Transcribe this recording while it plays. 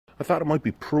I thought it might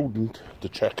be prudent to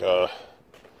check,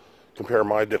 compare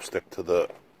my dipstick to the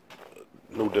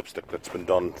new dipstick that's been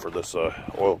done for this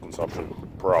oil consumption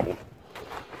problem.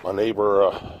 My neighbor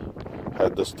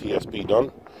had this TSB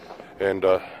done, and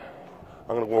I'm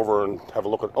going to go over and have a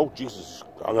look at, oh Jesus,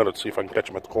 I'm going to see if I can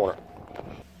catch him at the corner.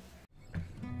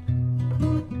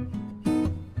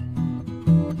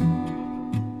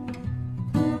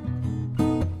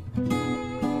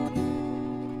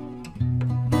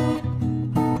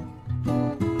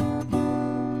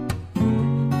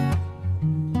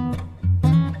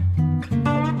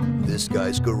 This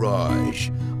Guy's Garage.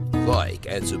 Like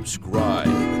and subscribe.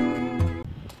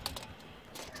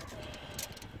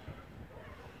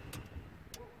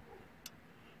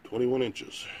 21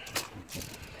 inches.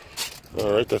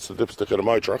 All right, that's the dipstick out of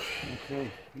my truck.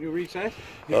 Okay. You reach that?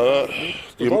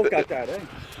 We both got that, eh?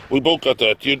 We both got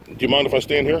that. Do you mind if I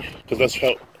stand here? Because that's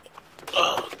how...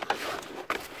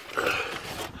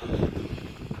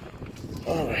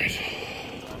 All right.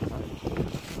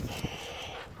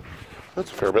 That's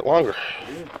a fair bit longer.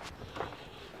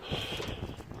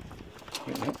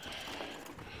 Yeah.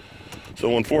 So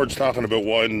when Ford's talking about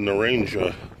widening the range,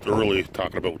 they're really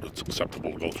talking about it's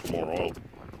acceptable to go through more oil.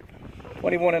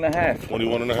 21 and a half.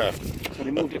 21 and a half. So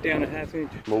they moved it down a half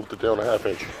inch. Moved it down a half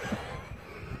inch.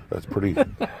 That's pretty...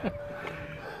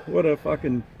 What a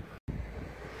fucking...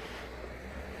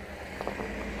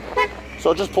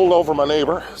 So I just pulled over my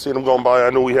neighbor, seen him going by. I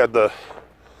knew we had this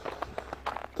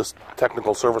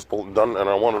technical service bulletin done, and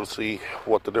I wanted to see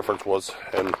what the difference was,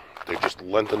 and they just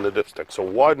lengthened the dipstick. So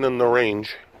widening the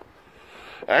range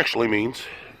actually means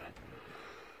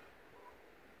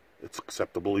it's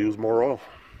acceptable to use more oil.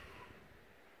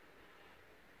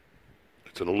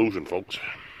 It's an illusion, folks.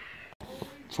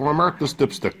 So I marked this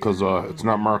dipstick because it's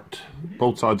not marked,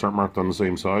 both sides aren't marked on the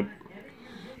same side,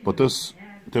 but this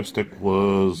dipstick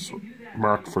was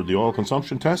marked for the oil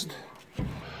consumption test.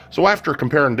 So after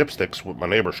comparing dipsticks with my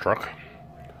neighbor's truck,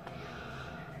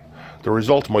 the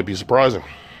results might be surprising.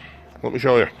 Let me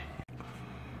show you.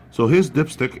 So his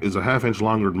dipstick is a half inch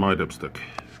longer than my dipstick.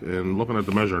 And looking at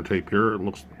the measuring tape here, it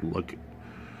looks like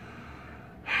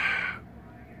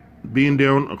being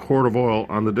down a quart of oil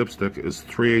on the dipstick is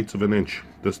 3/8 of an inch.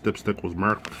 This dipstick was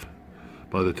marked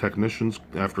by the technicians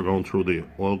after going through the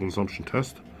oil consumption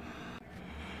test.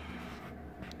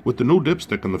 With the new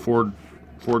dipstick in the Ford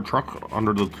truck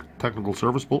under the technical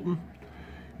service bulletin,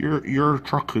 your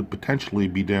truck could potentially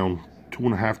be down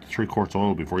 2.5 to 3 quarts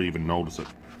oil before you even notice it.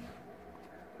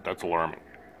 That's alarming.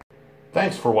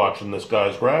 Thanks for watching This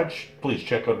Guy's Garage. Please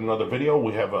check out another video.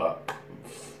 We have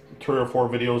 3 or 4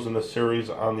 videos in this series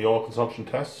on the oil consumption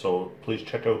test, so please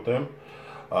check out them.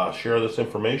 Share this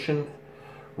information,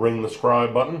 ring the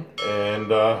subscribe button, and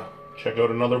check out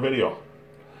another video.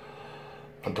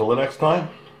 Until the next time,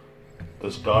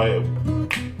 this guy